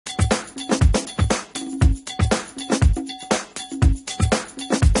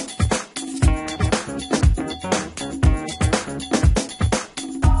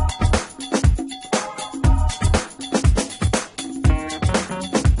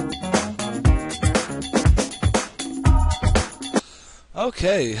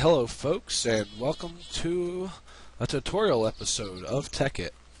Okay, hello folks, and welcome to a tutorial episode of Tekkit.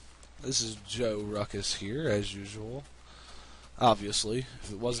 This is Joe Ruckus here, as usual. Obviously, if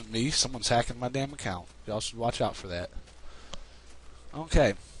it wasn't me, someone's hacking my damn account. Y'all should watch out for that.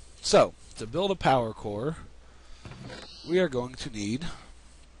 Okay, so, to build a power core, we are going to need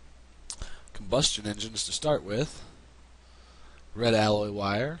combustion engines to start with, red alloy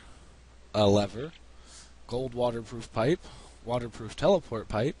wire, a lever, gold waterproof pipe, waterproof teleport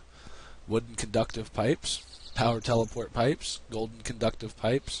pipe, wooden conductive pipes, power teleport pipes, golden conductive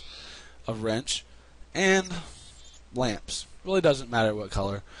pipes, a wrench, and lamps. Really doesn't matter what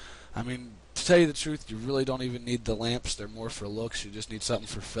color. I mean, to tell you the truth, you really don't even need the lamps. They're more for looks. You just need something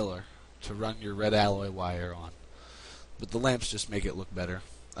for filler to run your red alloy wire on. But the lamps just make it look better.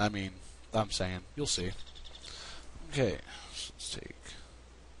 I mean, I'm saying. You'll see. Okay, so let's take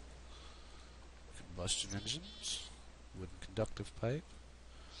combustion engines, wooden conductive pipe,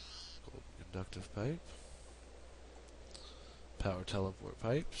 gold conductive pipe, power teleport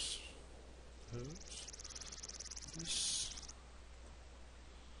pipes, this.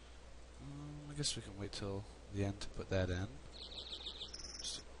 I guess we can wait till the end to put that in.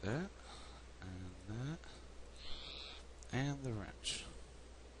 Just that, and the wrench.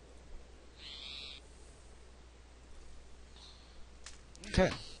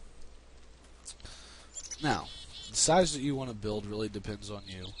 Okay. Now, the size that you want to build really depends on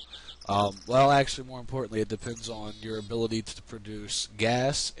you. Well, actually, more importantly, it depends on your ability to produce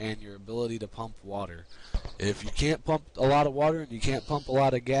gas and your ability to pump water. If you can't pump a lot of water and you can't pump a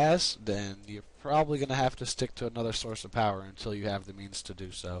lot of gas, then you're probably going to have to stick to another source of power until you have the means to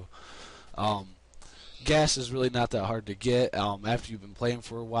do so. Gas is really not that hard to get. After you've been playing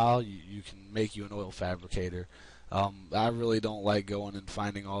for a while, you can make you an oil fabricator. I really don't like going and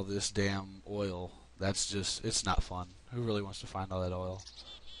finding all this damn oil. That's just, it's not fun. Who really wants to find all that oil?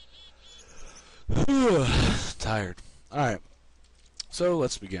 Tired. Alright, so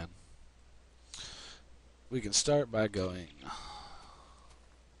let's begin. We can start by going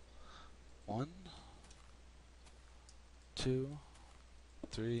 1, 2,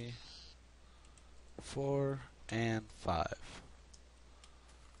 3, 4, and 5.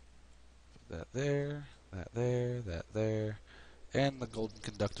 Put that there, that there, that there, and the golden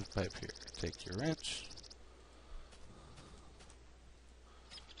conductive pipe here. Take your wrench.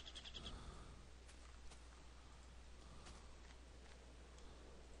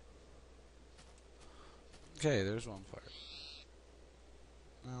 Okay, there's one part.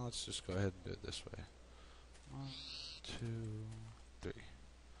 Now let's just go ahead and do it this way. 1, 2, 3.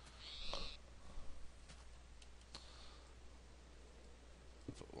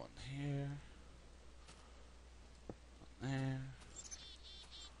 Put one here. One there.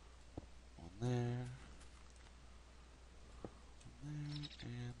 One there. One there.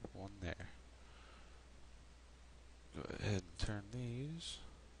 And one there. Go ahead and turn these.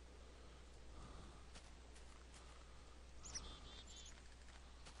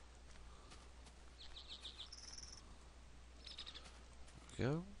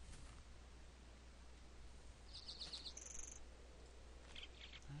 Go.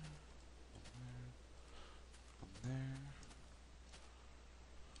 One there.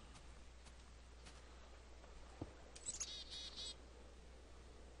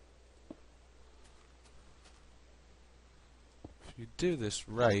 If you do this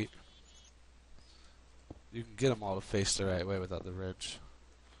right, you can get them all to face the right way without the wrench.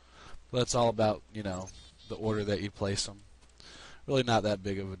 But it's all about, you know, the order that you place them. Really not that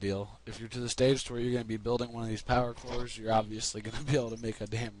big of a deal. If you're to the stage to where you're going to be building one of these power cores, you're obviously going to be able to make a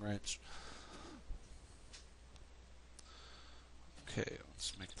damn wrench. Okay,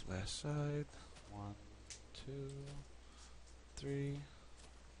 let's make the last side. 1, 2, 3.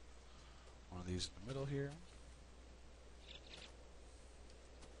 One of these in the middle here.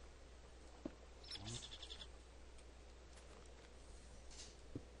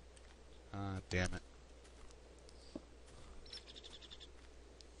 Damn it.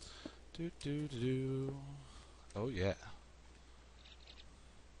 Do. Oh yeah.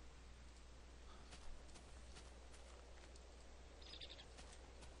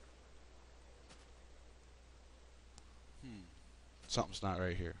 Something's not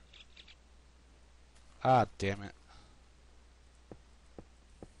right here. Ah, damn it.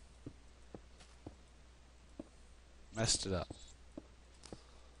 Messed it up.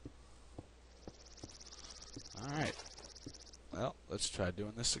 Alright. Well, let's try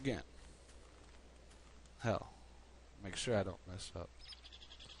doing this again. Hell. Make sure I don't mess up.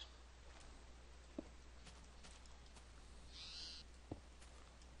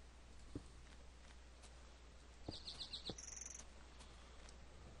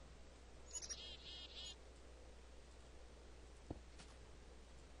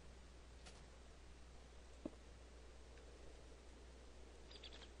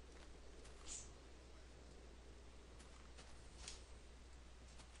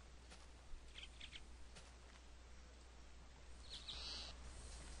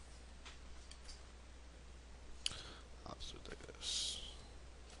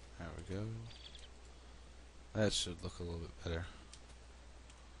 we go. That should look a little bit better.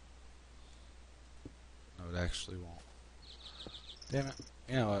 No, it actually won't. Damn it.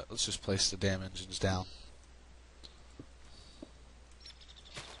 You know what? Let's just place the damn engines down.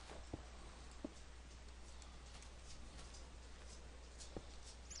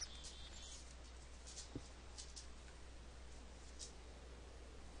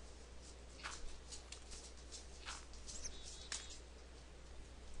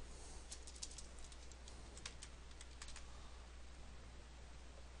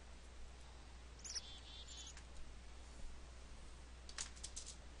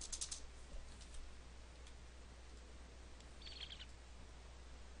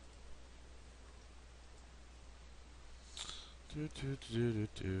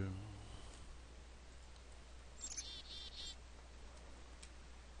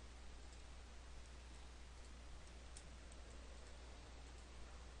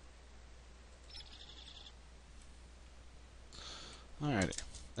 Alrighty,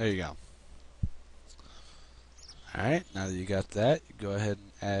 there you go. Alright, now that you got that, you go ahead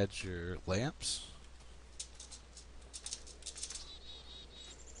and add your lamps.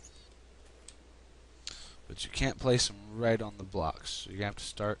 But you can't place them right on the blocks, so you have to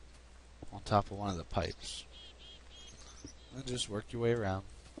start on top of one of the pipes. And just work your way around.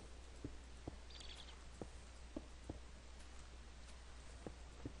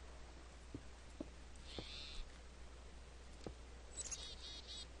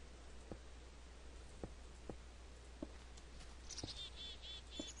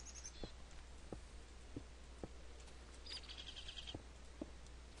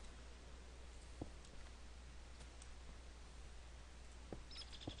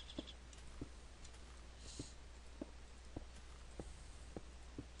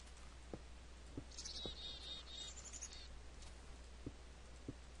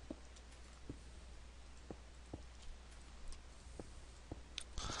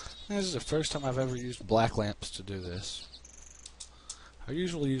 This is the first time I've ever used black lamps to do this. I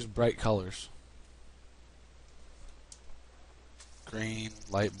usually use bright colors. Green,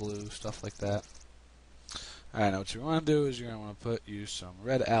 light blue, stuff like that. Alright, now what you want to do is you're going to want to use some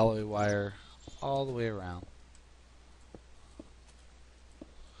red alloy wire all the way around.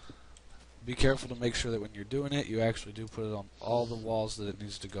 Be careful to make sure that when you're doing it, you actually do put it on all the walls that it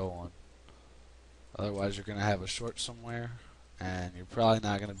needs to go on. Otherwise, you're going to have a short somewhere, and you're probably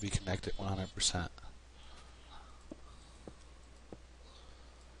not going to be connected 100%.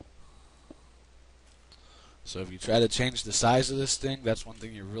 So if you try to change the size of this thing, that's one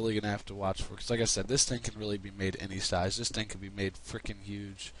thing you're really going to have to watch for. Because like I said, this thing can really be made any size. This thing can be made freaking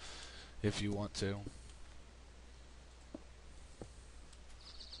huge if you want to.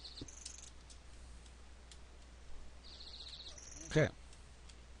 Okay.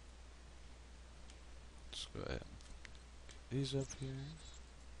 Let's go ahead and get these up here.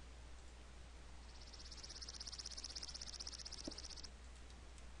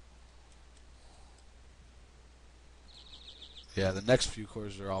 Yeah, the next few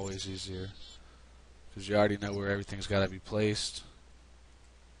cores are always easier, because you already know where everything's got to be placed.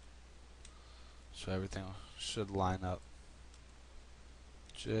 So everything should line up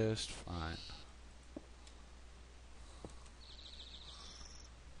just fine.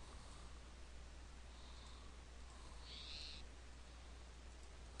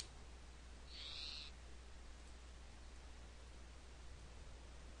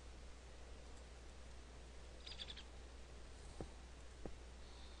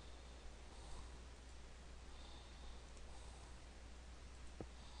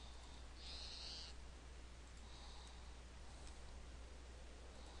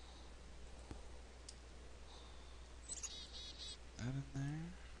 That in there.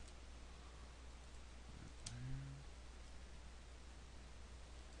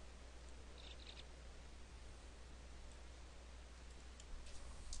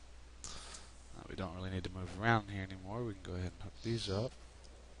 Now we don't really need to move around here anymore. We can go ahead and hook these up.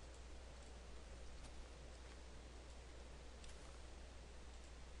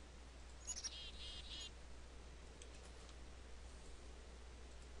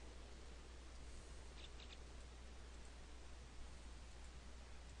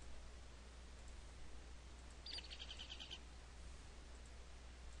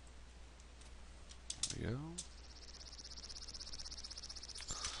 There we go.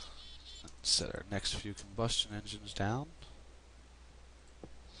 Set our next few combustion engines down.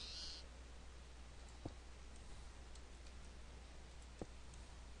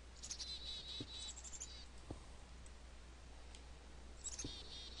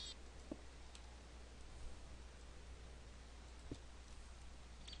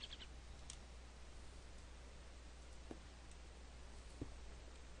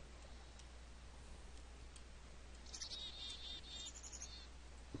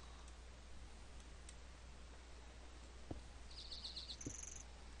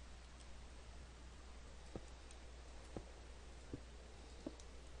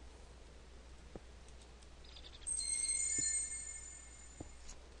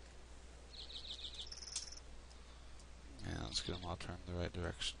 Let's get them all turned the right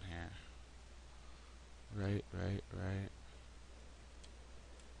direction here. Right.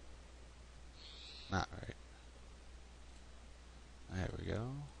 Not right. There we go.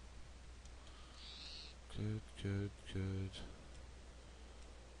 Good.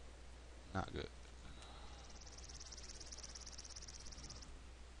 Not good.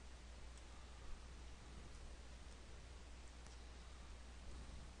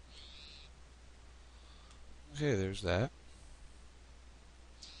 Okay, there's that.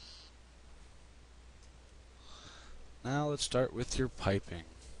 Now let's start with your piping.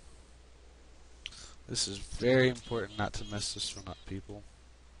 This is very important not to mess this one up, people.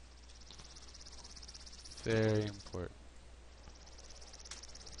 Very important.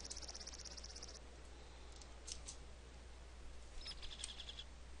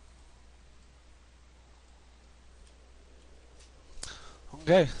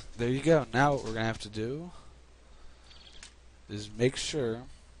 Okay, there you go. Now what we're going to have to do is make sure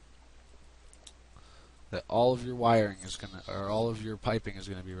that all of your wiring is going to, or all of your piping is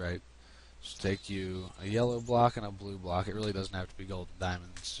going to be right. Just take you a yellow block and a blue block. It really doesn't have to be gold and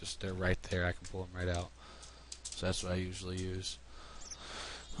diamond. It's just they're right there. I can pull them right out. So that's what I usually use.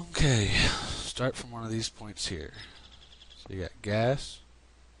 Okay, start from one of these points here. So you got gas,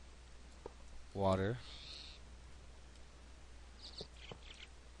 water,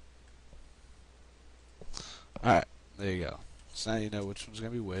 alright, there you go. So now you know which one's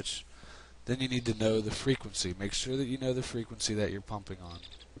going to be which. Then you need to know the frequency. Make sure that you know the frequency that you're pumping on.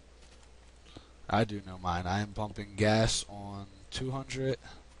 I do know mine. I am pumping gas on 200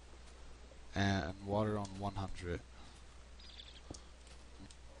 and water on 100.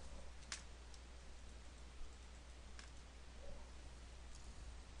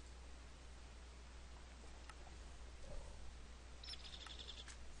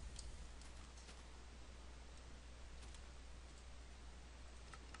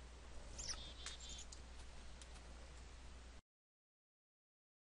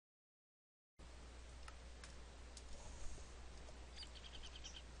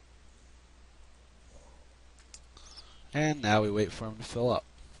 And now we wait for them to fill up.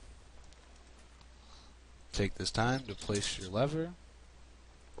 Take this time to place your lever.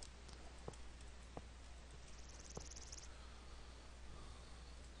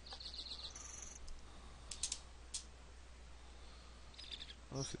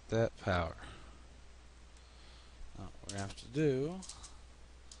 Look at that power. Now what we're going to have to do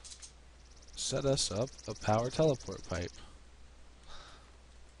is set us up a power teleport pipe.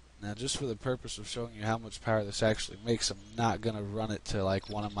 Now just for the purpose of showing you how much power this actually makes, I'm not going to run it to like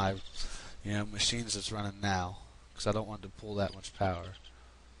one of my machines that's running now, because I don't want to pull that much power.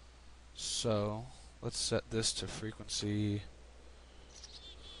 So let's set this to frequency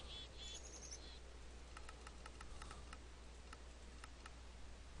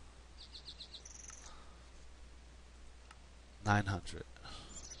 900.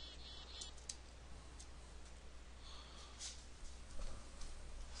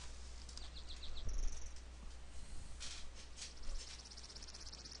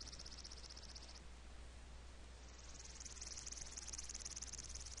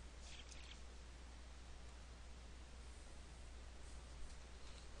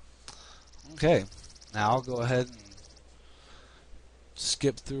 Okay, now I'll go ahead and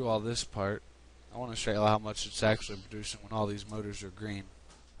skip through all this part. I want to show you how much it's actually producing when all these motors are green.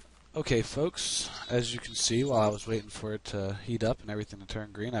 Okay folks, as you can see, while I was waiting for it to heat up and everything to turn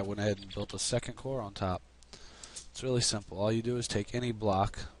green, I went ahead and built a second core on top. It's really simple. All you do is take any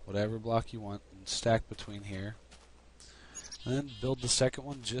block, whatever block you want, and stack between here. And then build the second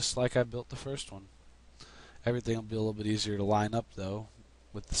one just like I built the first one. Everything will be a little bit easier to line up though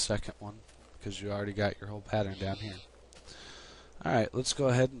with the second one, because you already got your whole pattern down here. Alright, let's go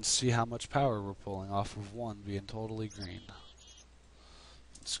ahead and see how much power we're pulling off of one being totally green.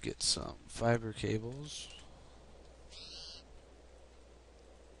 Let's get some fiber cables.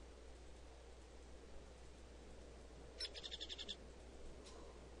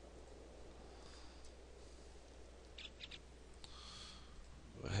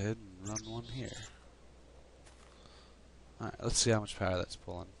 Go ahead and run one here. Alright, let's see how much power that's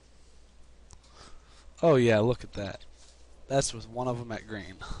pulling. Oh yeah, look at that. That's with one of them at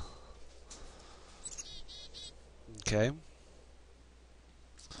green. Okay.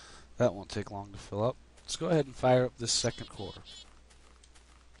 That won't take long to fill up. Let's go ahead and fire up this second core.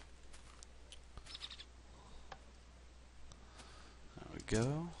 There we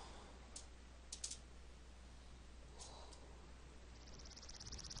go.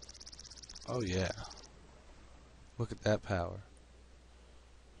 Oh yeah. Look at that power.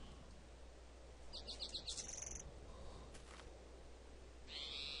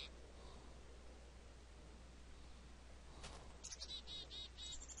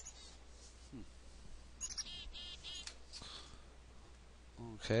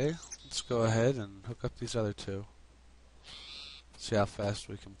 Okay, let's go ahead and hook up these other two. See how fast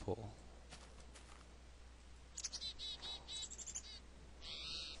we can pull.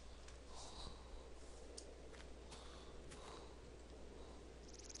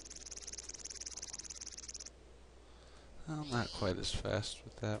 Well, not quite as fast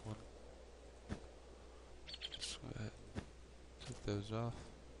with that one. Let's go ahead and take those off.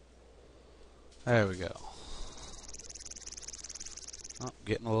 There we go. Oh,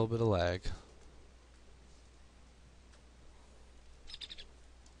 getting a little bit of lag.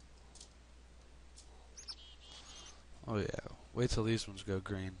 Oh yeah, wait till these ones go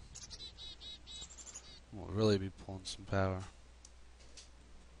green. We'll really be pulling some power.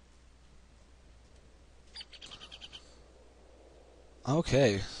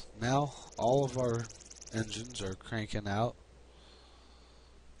 Okay, now all of our engines are cranking out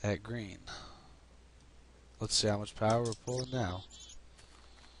at green. Let's see how much power we're pulling now.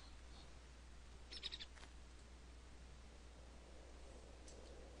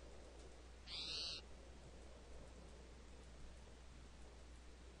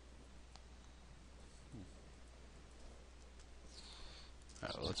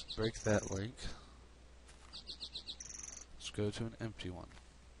 Alright, let's break that link. Let's go to an empty one.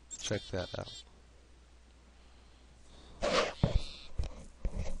 Check that out.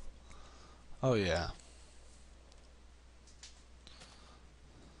 Oh yeah.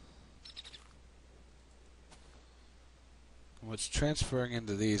 And what's transferring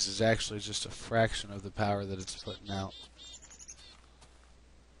into these is actually just a fraction of the power that it's putting out.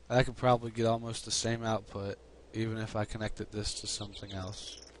 I could probably get almost the same output even if I connected this to something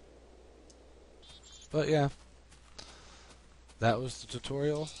else. But yeah, that was the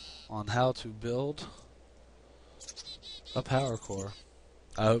tutorial on how to build a power core.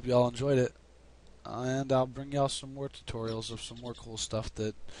 I hope y'all enjoyed it, and I'll bring y'all some more tutorials of some more cool stuff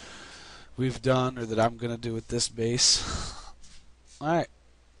that we've done or that I'm going to do with this base. Alright,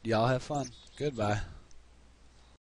 y'all have fun. Goodbye.